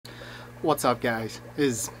What's up, guys?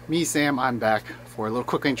 It's me, Sam. I'm back for a little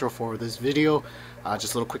quick intro for this video.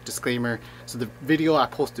 Just a little quick disclaimer. So the video I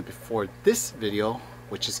posted before this video,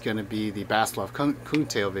 which is going to be the Bass Love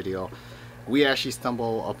Coontail video, we actually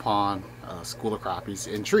stumbled upon a school of crappies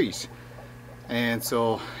in trees. And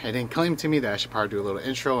so it didn't come to me that I should probably do a little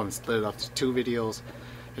intro and split it up to 2 videos.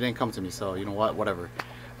 It didn't come to me, so you know what, whatever.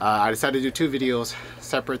 I decided to do 2 videos,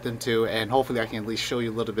 separate them 2, and hopefully I can at least show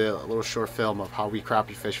you a little short film of how we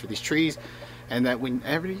crappie fish for these trees. And that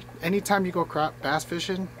anytime you go bass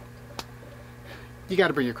fishing, you got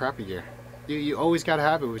to bring your crappie gear. You always got to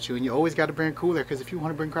have it with you, and you always got to bring a cooler, because if you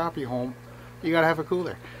want to bring crappie home, you got to have a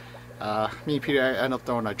cooler. Me and Peter end up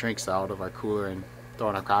throwing our drinks out of our cooler and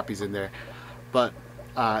throwing our crappies in there. But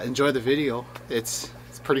enjoy the video. It's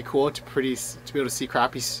pretty cool to be able to see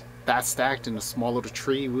crappies that stacked in a small little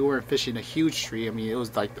tree. We weren't fishing a huge tree. I mean, it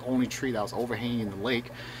was like the only tree that was overhanging the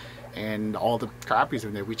lake, and all the crappies were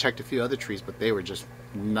in there. We checked a few other trees, but they were just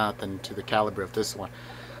nothing to the caliber of this one.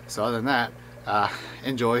 So other than that,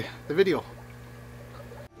 enjoy the video.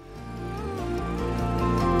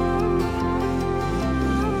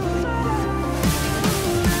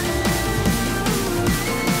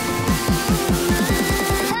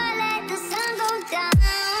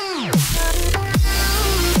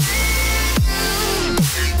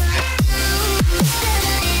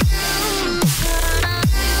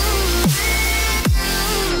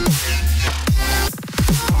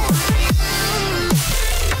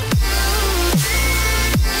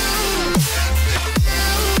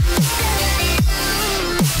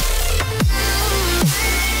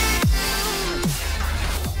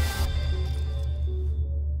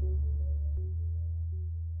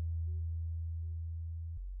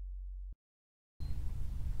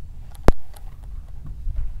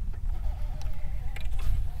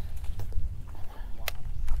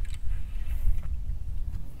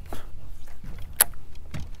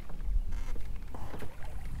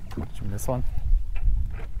 This one?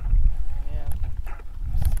 Yeah.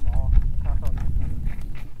 Small.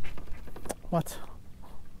 What?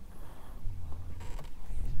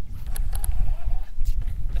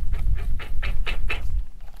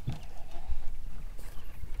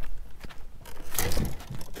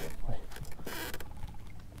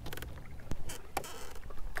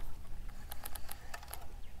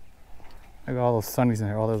 I got all those sunnies in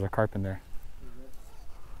there. Oh, there's a carp in there.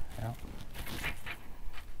 Yeah.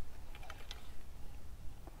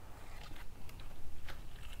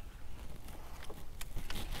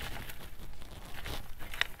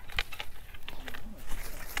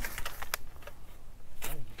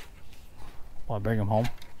 I'll bring him home.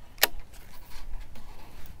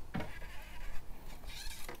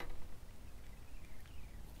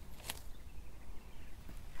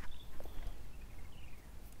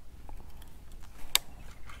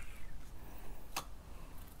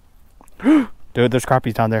 Dude, there's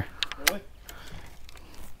crappies down there. Really?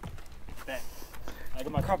 Dang. I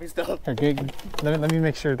got my crappie stuff. Here, let me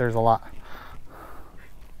make sure there's a lot.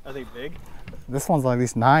 Are they big? This one's like at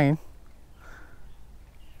least 9.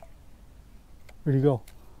 Where'd he go?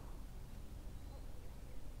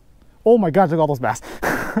 Oh my gosh, look at all those bass.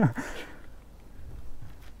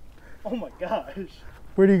 Oh my gosh.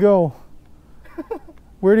 Where'd he go?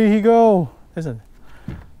 Where did he go? Listen.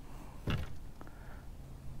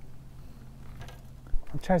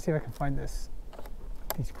 I'm trying to see if I can find these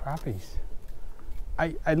crappies.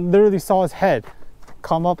 I literally saw his head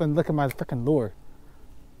come up and look at my freaking lure.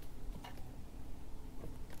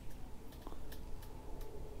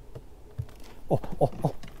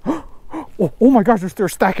 Oh my gosh, they're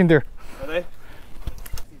stacking there. Are they?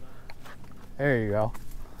 There you go.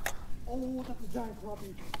 Oh, that's a giant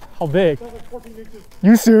crappie. How big? That's like 14 inches.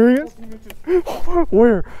 You serious? 14 inches.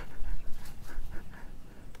 Where?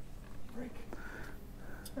 Break.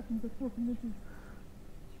 That's like 14 inches.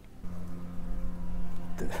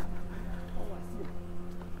 Oh, I see him.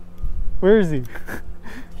 Where is he?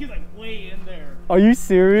 He's like way in there. Are you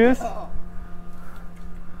serious? Oh.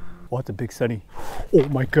 Oh, that's a big sunny. Oh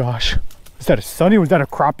my gosh. Is that a sunny or is that a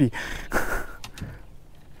crappie?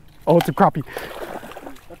 Oh, it's a crappie.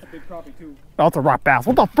 That's a big crappie too. Oh, it's a rock bass.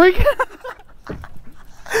 What the freak?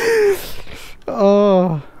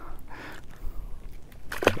 Oh.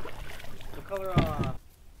 What color? Oh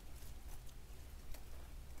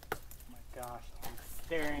my gosh, I'm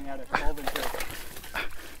staring at a 12 inch.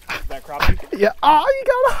 Is that crappie? Yeah. Oh, you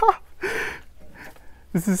gotta.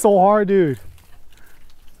 This is so hard, dude.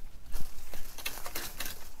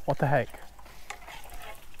 What the heck?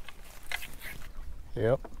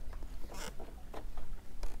 Yep.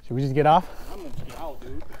 Should we just get off? I'm gonna get out,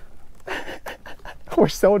 dude. We're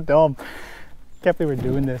so dumb. Can't believe we're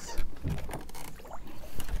doing this.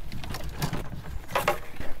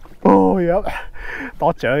 Oh, yep.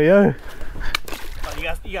 Tốt trời ơi. Oh,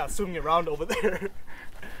 you gotta swing it around over there.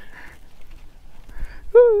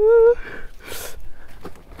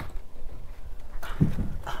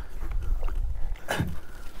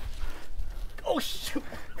 Oh shoot!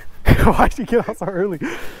 Why'd you get out so early?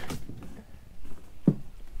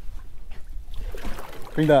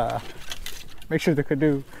 Make sure the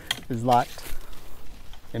canoe is locked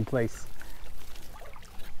in place.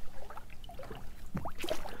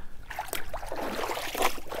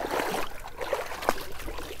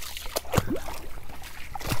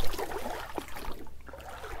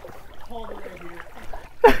 Hold it right here.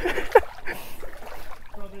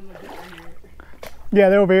 Probably legit right here. Yeah,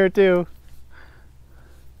 they're over here too.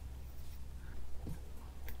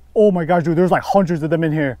 Oh my gosh, dude, there's like hundreds of them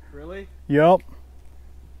in here. Really? Yep.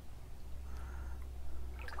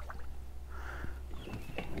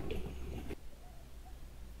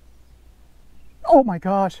 Oh my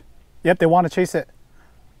gosh. Yep, they want to chase it.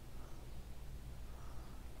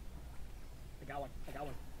 I got one. I got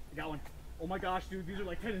one. I got one. Oh my gosh, dude, these are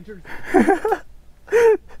like 10 inches.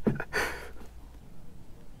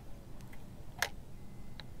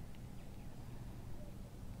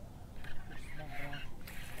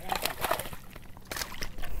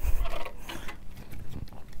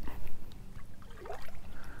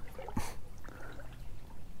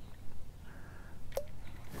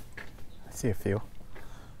 I see a few.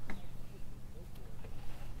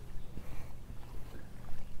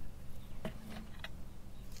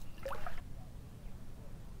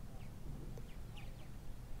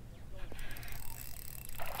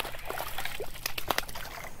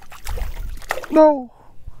 No!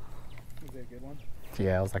 Is that a good one?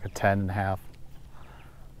 Yeah, it was like a 10.5.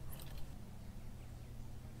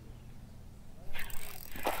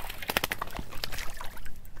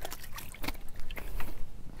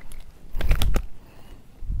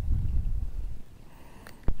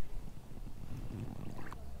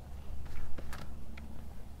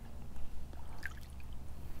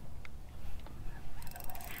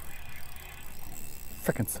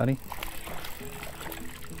 Frickin' sunny.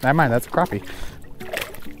 Never mind, that's a crappie.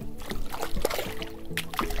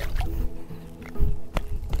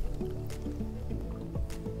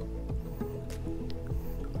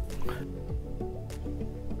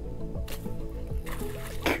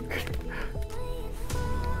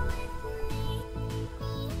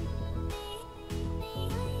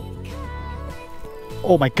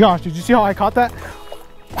 Oh my gosh, did you see how I caught that?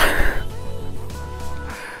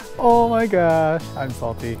 Oh my gosh, I'm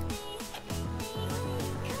salty.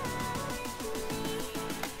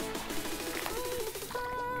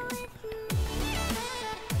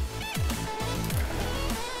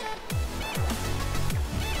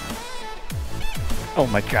 Oh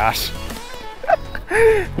my gosh.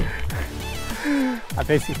 I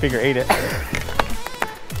basically figure ate it.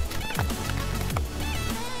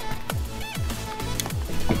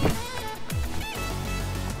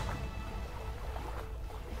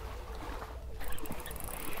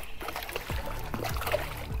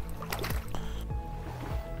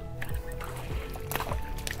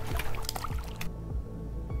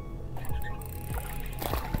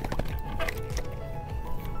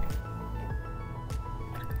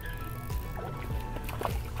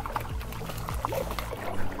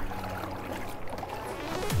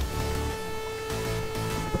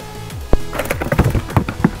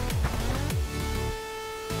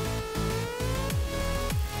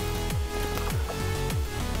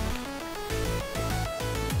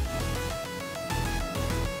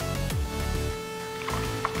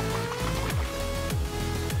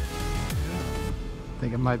 I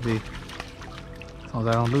think it might be, as long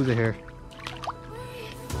as I don't lose it here.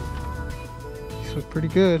 These look pretty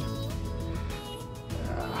good.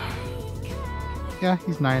 Yeah,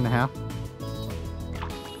 he's 9.5.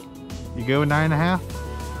 You go with 9.5?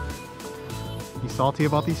 You salty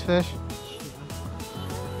about these fish?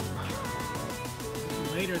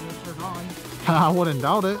 Later they'll turn on. I wouldn't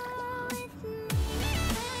doubt it.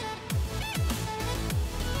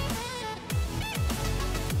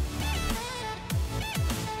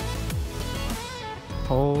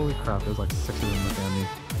 Holy crap, there's like 6 of them looking at me.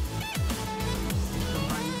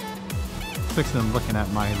 6 of them looking at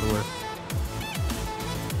my lure.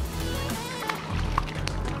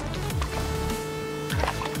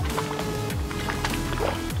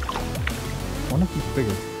 One of these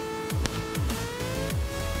bigger.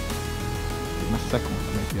 My second one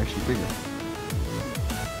might be actually bigger.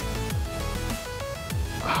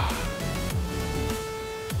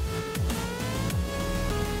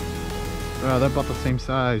 Wow, they're about the same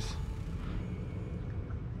size.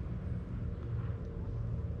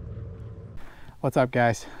 What's up,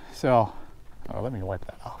 guys? So, let me wipe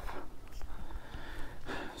that off.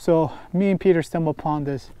 So, me and Peter stumbled upon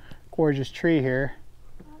this gorgeous tree here,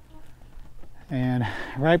 and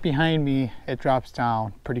right behind me, it drops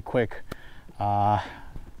down pretty quick.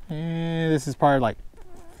 This is probably like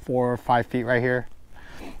 4 or 5 feet right here,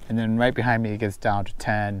 and then right behind me, it gets down to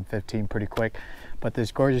 10, 15 pretty quick. But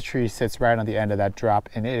this gorgeous tree sits right on the end of that drop,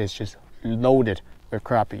 and it is just loaded with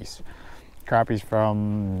crappies. Crappies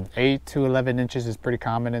from 8 to 11 inches is pretty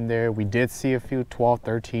common in there. We did see a few 12,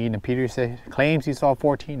 13, and Peter claims he saw a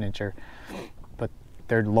 14 incher, but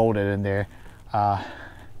they're loaded in there.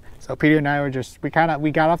 So Peter and I were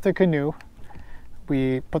we got off the canoe.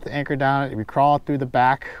 We put the anchor down, we crawled through the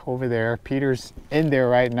back over there. Peter's in there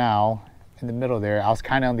right now, in the middle there. I was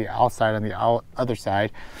kind of on the outside, on the other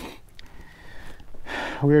side.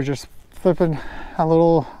 We were just flipping a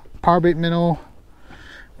little power bait minnow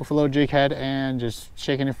with a little jig head and just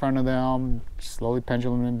shaking in front of them, slowly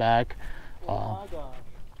penduluming back. Oh my gosh.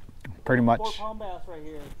 Pretty much. 4-pound bass right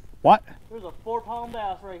here. What? There's a 4-pound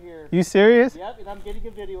bass right here. You serious? Yep, and I'm getting a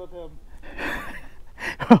video of him.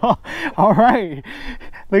 All right.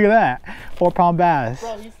 Look at that. 4-pound bass.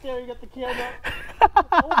 Bro, he's staring at the camera.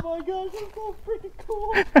 Oh my gosh, that's so freaking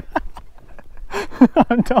cool.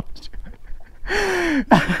 I'm telling you.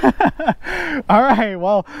 All right,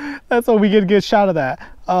 well, that's what we get a good shot of that.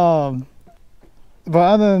 But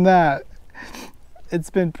other than that, it's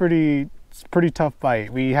been pretty tough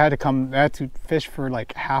bite. We had to fish for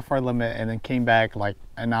like half our limit, and then came back like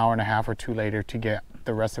an hour and a half or 2 later to get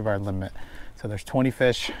the rest of our limit. So there's 20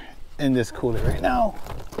 fish in this cooler right now.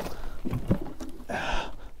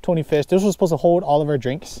 20 fish. This was supposed to hold all of our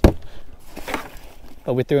drinks,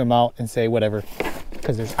 but we threw them out and say whatever,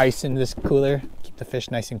 because there's ice in this cooler, keep the fish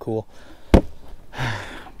nice and cool.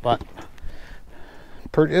 But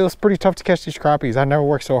it was pretty tough to catch these crappies. I never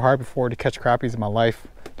worked so hard before to catch crappies in my life,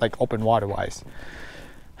 like open water wise.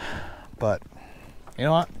 But you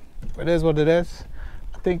know what? It is what it is.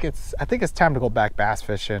 I think it's time to go back bass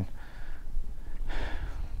fishing.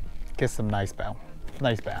 Get some nice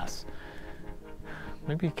bass.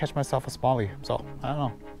 Maybe catch myself a smallie. So I don't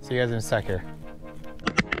know. See you guys in a sec here.